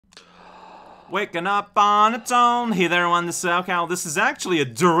Waking up on its own. Hey there, everyone, this is Alcal. This is actually a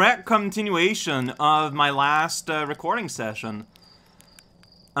direct continuation of my last recording session.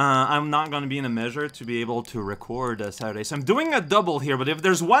 I'm not going to be in a measure to be able to record Saturday, so I'm doing a double here, but if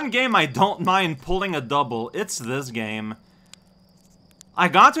there's one game I don't mind pulling a double, it's this game. I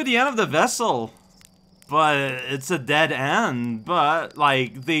got to the end of the vessel, but it's a dead end, but,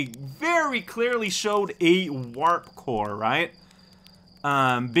 like, they very clearly showed a warp core, right?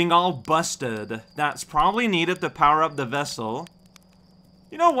 Being all busted. That's probably needed to power up the vessel.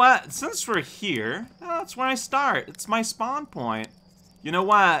 You know what? Since we're here, that's where I start. It's my spawn point. You know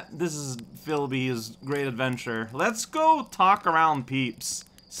what? This is Philby's great adventure. Let's go talk around peeps.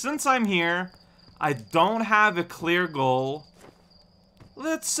 Since I'm here, I don't have a clear goal.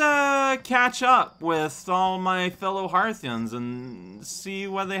 Let's catch up with all my fellow hearthians and see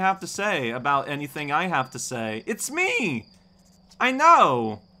what they have to say about anything I have to say. It's me! I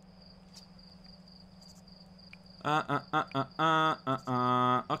know!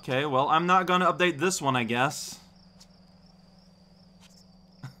 Okay, well, I'm not gonna update this one, I guess.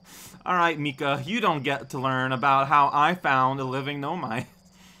 Alright, Mika, you don't get to learn about how I found a living nomai.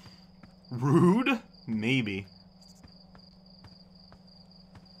 Rude? Maybe.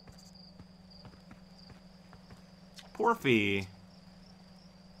 Porphy.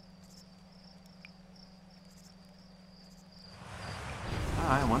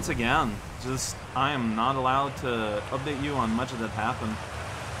 Alright, once again, I am not allowed to update you on much of that happened.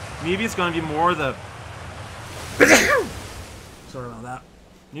 Maybe it's gonna be more the... Sorry about that.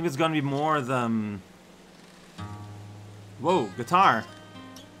 Maybe it's gonna be more the... Whoa, guitar.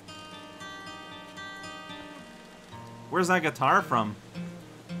 Where's that guitar from?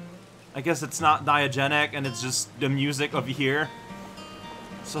 I guess it's not diagenic and it's just the music of here.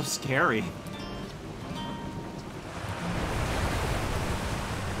 So scary.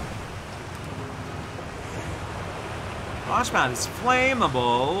 Flashpad is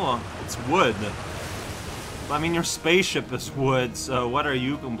flammable. It's wood. I mean, your spaceship is wood, so what are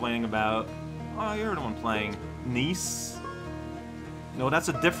you complaining about? Oh, you're the one playing. Niece? No, that's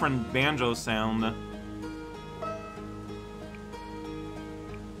a different banjo sound.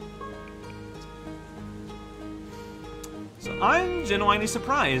 So I'm genuinely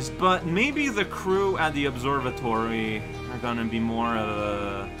surprised, but maybe the crew at the observatory are gonna be more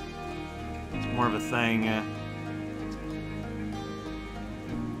of a thing.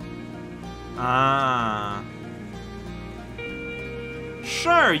 Ah.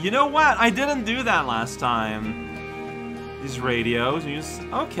 Sure, you know what? I didn't do that last time. These radios,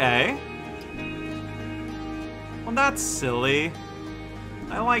 okay. Well, that's silly.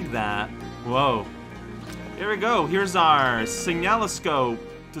 I like that. Whoa. Here we go. Here's our signaloscope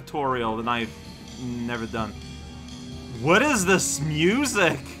tutorial that I've never done. What is this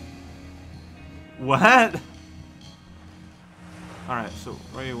music? What? Alright, so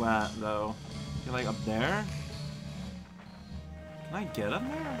where are you at, though? You're like up there? Can I get up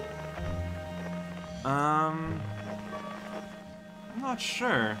there? I'm not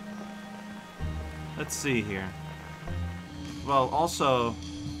sure. Let's see here. Well, also,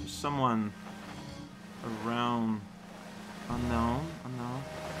 there's someone around. Unknown.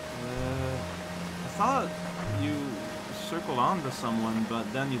 I thought you circled onto someone,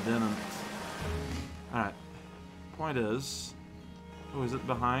 but then you didn't. Alright. Point is... Oh, is it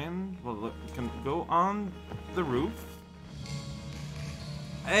behind? Well, look, you can go on the roof.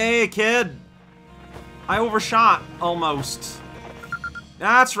 Hey, kid! I overshot, almost.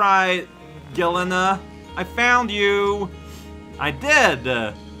 That's right, Gilena. I found you! I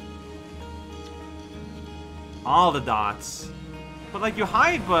did! All the dots. But, like, you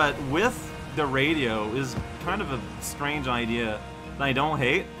hide, but with the radio is kind of a strange idea that I don't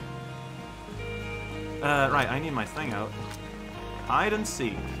hate. Right, I need my thing out. Hide and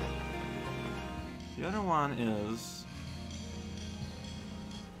seek. The other one is...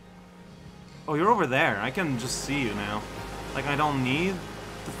 Oh, you're over there. I can just see you now. Like, I don't need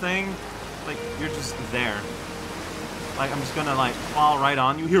the thing. Like, you're just there. Like, I'm just gonna, like, fall right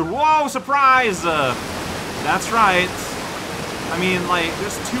on you here. Whoa, surprise! That's right. I mean, like,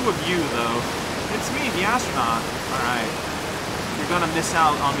 there's two of you, though. It's me, the astronaut. Alright. You're gonna miss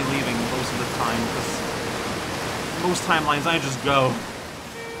out on me leaving most of the time, because... most timelines, I just go.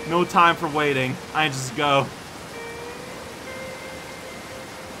 No time for waiting. I just go.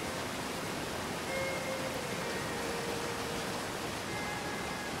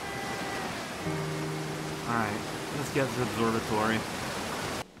 Alright, let's get to the observatory.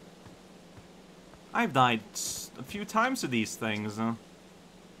 I've died a few times to these things.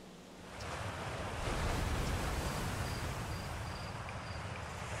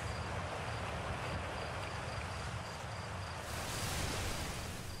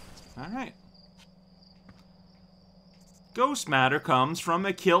 Alright. Ghost matter comes from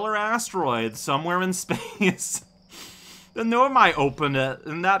a killer asteroid somewhere in space. The Nomai opened it,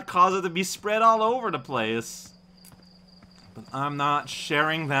 and that caused it to be spread all over the place. But I'm not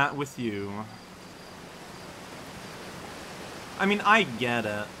sharing that with you. I mean, I get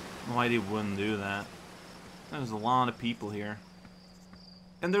it. Why they wouldn't do that. There's a lot of people here.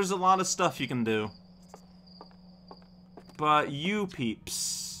 And there's a lot of stuff you can do. But you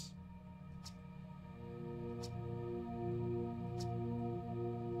peeps.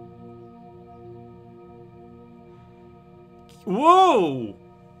 Whoa!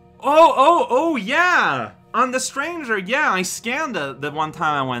 Oh, yeah! On the Stranger, yeah, I scanned it the one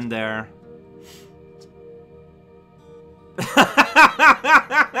time I went there.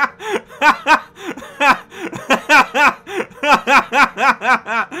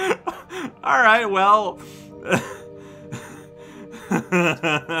 Alright, well...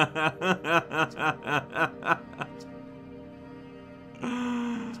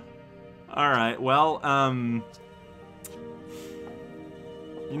 Alright, well,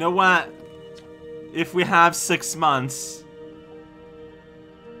 you know what? If we have 6 months...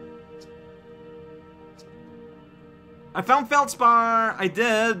 I found Feldspar! I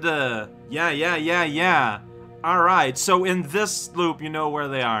did! Yeah. Alright, so in this loop, you know where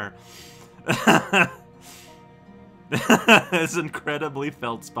they are. It's incredibly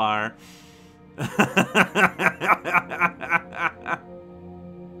Feldspar.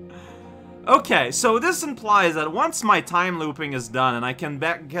 Okay, so this implies that once my time looping is done and I can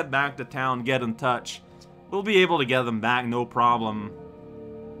get back to town, get in touch, we'll be able to get them back, no problem.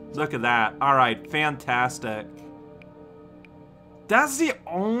 Look at that. Alright, fantastic. That's the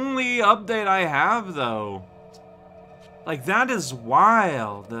only update I have, though. Like, that is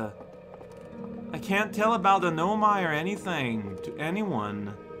wild. I can't tell about the Nomai or anything to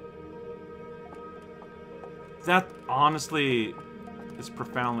anyone. That, honestly, is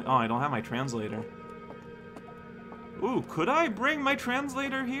profoundly... Oh, I don't have my translator. Ooh, could I bring my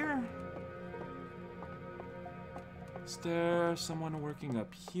translator here? Is there someone working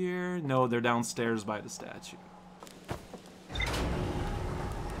up here? No, they're downstairs by the statue.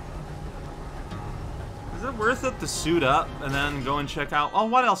 Is it worth it to suit up and then go and check out... Oh,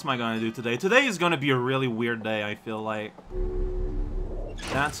 what else am I going to do today? Today is going to be a really weird day, I feel like.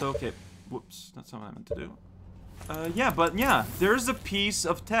 That's okay. Whoops, that's not what I meant to do. Yeah, there's a piece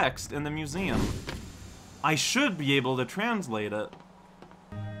of text in the museum. I should be able to translate it.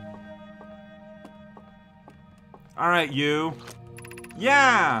 Alright, you.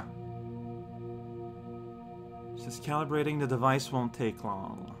 Yeah! Just calibrating the device won't take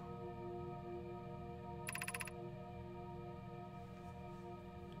long.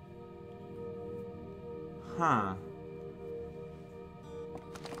 Huh.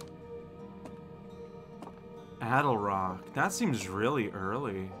 Adelrock. That seems really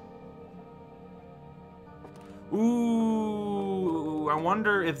early. Ooh, I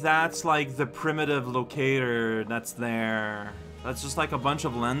wonder if that's like the primitive locator that's there. That's just like a bunch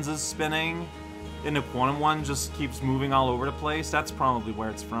of lenses spinning, and the quantum one just keeps moving all over the place. That's probably where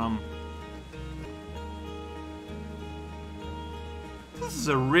it's from. This is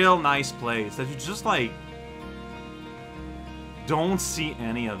a real nice place that you just like don't see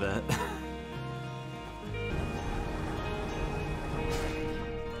any of it.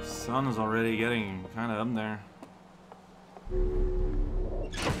 Sun is already getting kind of up there.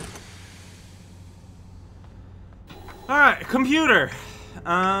 Alright, computer.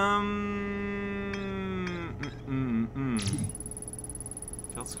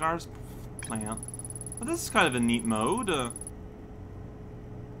 Feldscar's plant. Well, this is kind of a neat mode.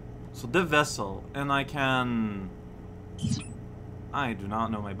 So the vessel, and I can... I do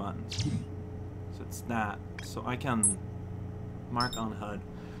not know my buttons. So it's that. So I can mark on HUD.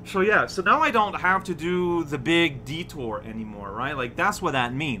 So yeah, so now I don't have to do the big detour anymore, right? Like, that's what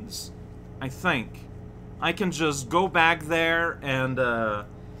that means, I think. I can just go back there and,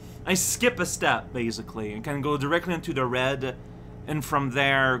 I skip a step, basically, and can go directly into the red, and from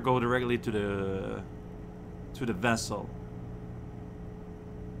there, go directly to the vessel.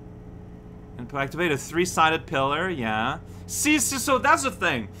 And to activate a 3-sided pillar, yeah. See, so that's the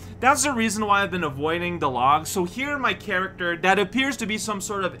thing. That's the reason why I've been avoiding the log. So here my character, that appears to be some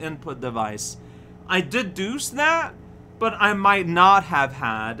sort of input device. I deduce that, but I might not have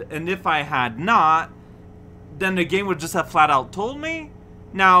had. And if I had not, then the game would just have flat out told me.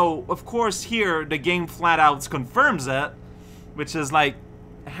 Now, of course, here, the game flat out confirms it, which is like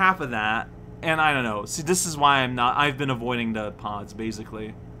half of that. And I don't know. See, this is why I've been avoiding the pods,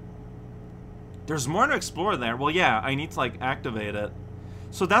 basically. There's more to explore there. Well, yeah, I need to, like, activate it.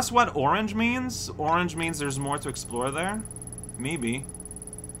 So that's what orange means? Orange means there's more to explore there? Maybe.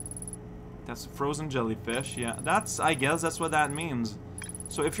 That's frozen jellyfish, yeah. That's, I guess that's what that means.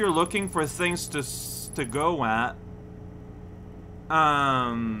 So if you're looking for things to go at,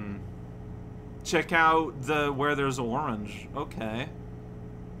 check out where there's orange. Okay.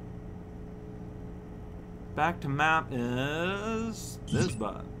 Back to map is this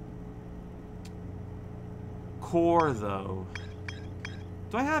button. Core though.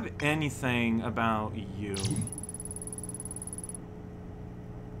 Do I have anything about you?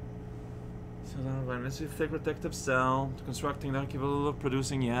 So then when this is thick protective cell, constructing the capable of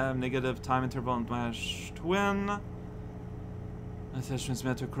producing negative time interval and ash twin. Message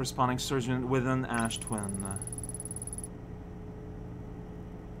transmitted to a corresponding surgeon within ash twin.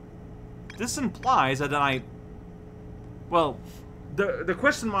 This implies that well, the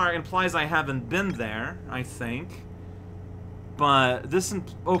question mark implies I haven't been there, I think. But this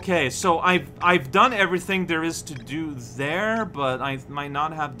okay, so I've done everything there is to do there, but I might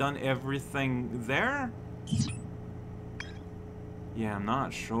not have done everything there? Yeah, I'm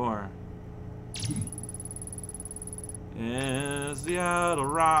not sure. Is the idle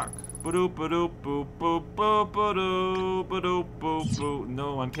rock? Ba-doop ba-doop boop boop boop ba-doop ba-doop boop boop.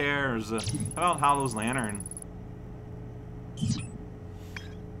 No one cares. How about Hollow's Lantern?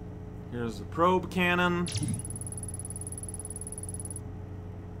 Here's the probe cannon.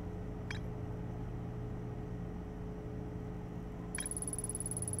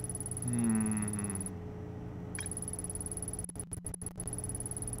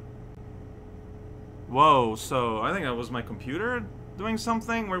 Whoa, so I think that was my computer doing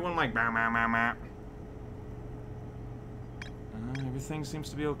something where it went like bah, bah, bah, bah. Everything seems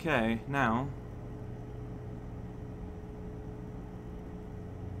to be okay now.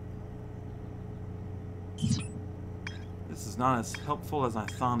 This is not as helpful as I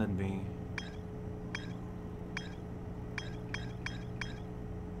thought it'd be.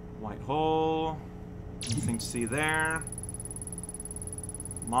 White hole. Anything to see there?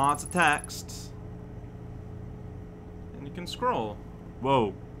 Lots of text. And you can scroll.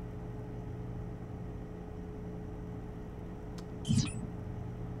 Whoa.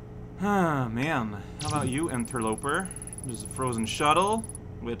 Ah, man. How about you, interloper? There's a frozen shuttle,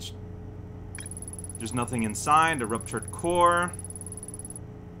 which there's nothing inside, a ruptured core.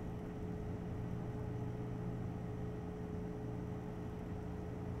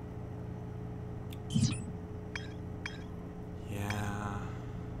 Yeah.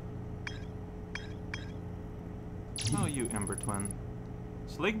 Oh, you Ember Twin.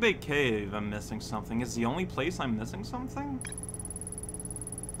 It's Lake Bay Cave, I'm missing something. Is the only place I'm missing something?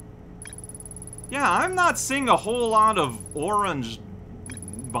 Yeah, I'm not seeing a whole lot of orange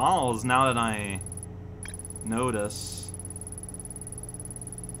balls now that I notice.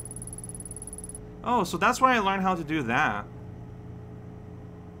 Oh, so that's where I learned how to do that.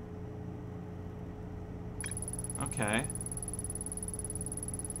 Okay.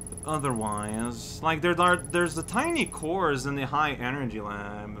 Otherwise, like there's the tiny cores in the high energy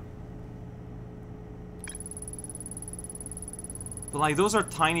lab. But like those are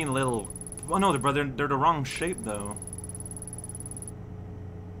tiny little. Oh no, they're the wrong shape though.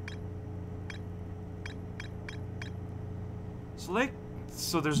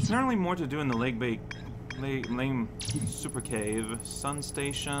 So there's apparently more to do in the Lake Bay Lame Super Cave. Sun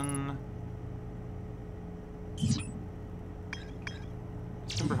Station.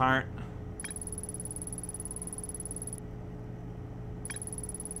 Timber Heart.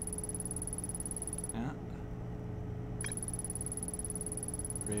 Yeah.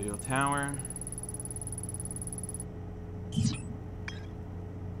 Radio Tower.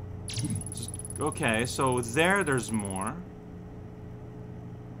 Okay, so there's more.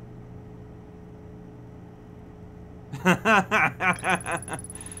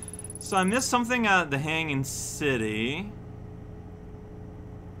 So I missed something at the Hanging City.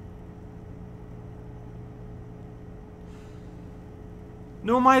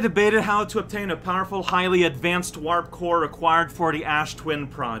 Nomai debated how to obtain a powerful, highly advanced warp core required for the Ash Twin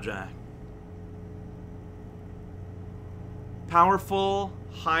project. Powerful,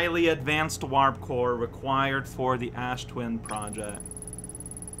 highly advanced warp core required for the Ash Twin project.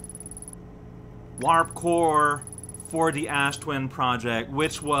 Warp core for the Ash Twin project,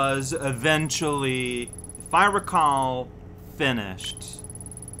 which was eventually, if I recall, finished.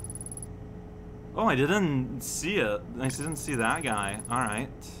 Oh, I didn't see it. I didn't see that guy. Alright.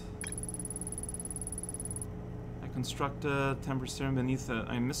 I construct a temper serum beneath it.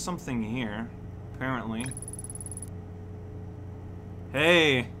 I missed something here, apparently.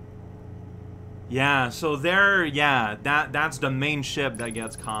 Hey! Yeah, so there, yeah, that's the main ship that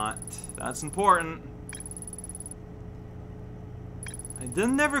gets caught. That's important. I did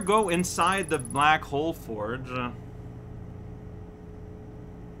never go inside the Black Hole Forge.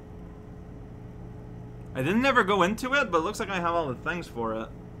 I didn't never go into it, but it looks like I have all the things for it.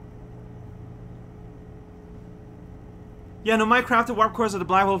 Yeah, no, my crafted warp cores at the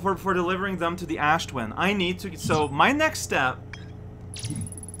Black Hole Forge for delivering them to the Ash Twin. I need to, so my next step,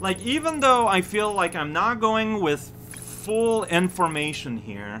 like, even though I feel like I'm not going with full information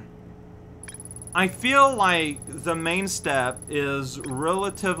here, I feel like the main step is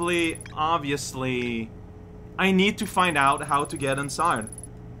relatively obviously, I need to find out how to get inside.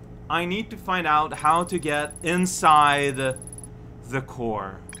 I need to find out how to get inside the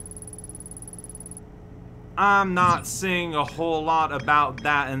core. I'm not seeing a whole lot about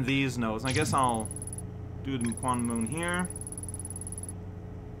that in these notes. I guess I'll do the Quantum Moon here.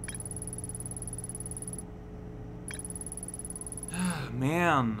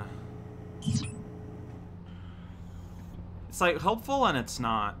 Man. It's like helpful and it's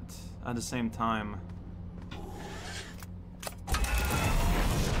not at the same time.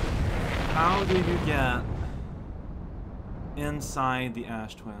 How do you get inside the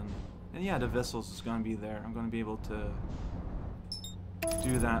Ash Twin? And yeah, the vessels is gonna be there. I'm gonna be able to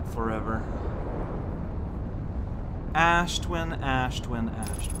do that forever. Ash Twin, Ash Twin,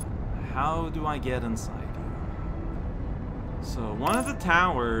 Ash Twin. How do I get inside you? So one of the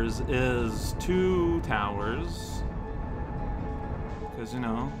towers is 2 towers. Because, you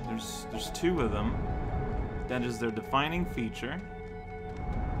know, there's 2 of them. That is their defining feature.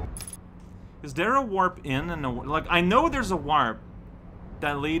 Is there a warp in and a... Like, I know there's a warp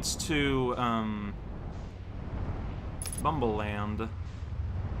that leads to, Bumbleland.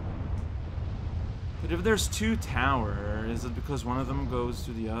 But if there's 2 towers, is it because one of them goes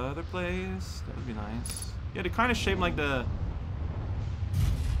to the other place? That would be nice. Yeah, they're kind of shaped like the...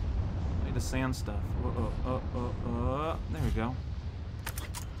 Like the sand stuff. There we go.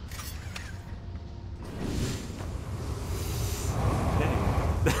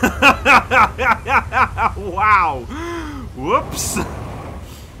 Wow! Whoops!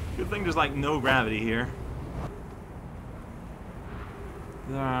 Good thing there's like no gravity here.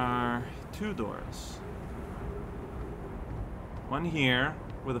 There are 2 doors. One here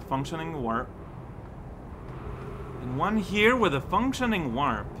with a functioning warp. And one here with a functioning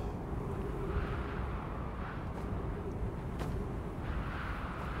warp.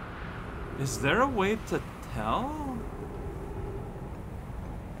 Is there a way to tell?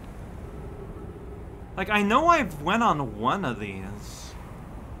 Like, I know I've went on one of these.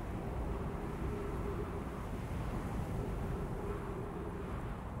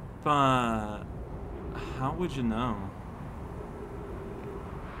 But how would you know?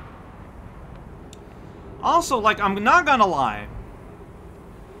 Also, like, I'm not gonna lie.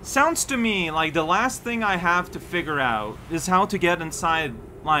 Sounds to me like the last thing I have to figure out is how to get inside,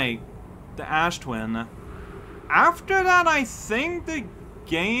 like, the Ash Twin. After that, I think the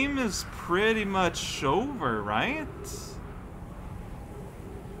game is pretty much over, right?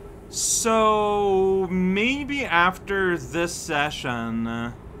 So maybe after this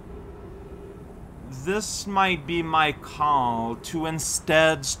session, this might be my call to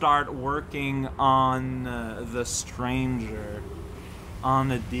instead start working on the Stranger, on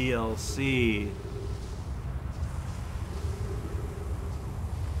the DLC.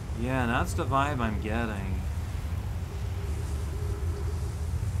 Yeah, that's the vibe I'm getting.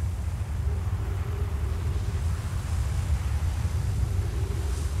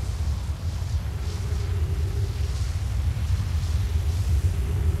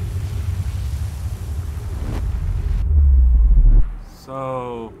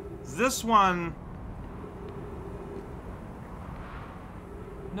 So, this one...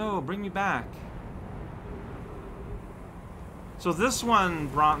 No, bring me back. So this one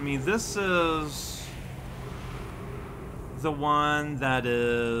brought me... This is... the one that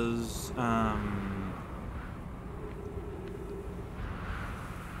is...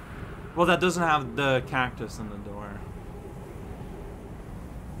 well, that doesn't have the cactus in the door.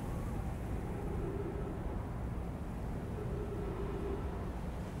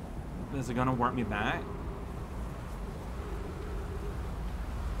 Is it gonna warp me back?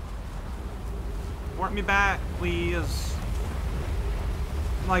 Warp me back, please.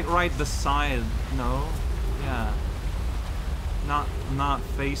 Like right beside. No. Yeah. Not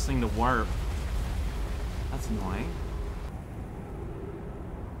facing the warp. That's annoying.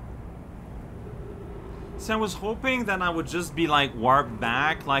 So I was hoping that I would just be like warped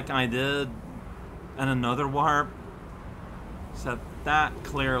back like I did in another warp. Except that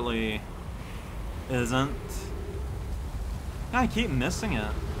clearly isn't. I keep missing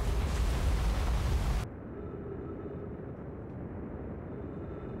it.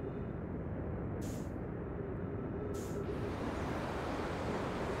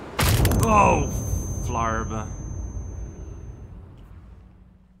 Oh, flarb.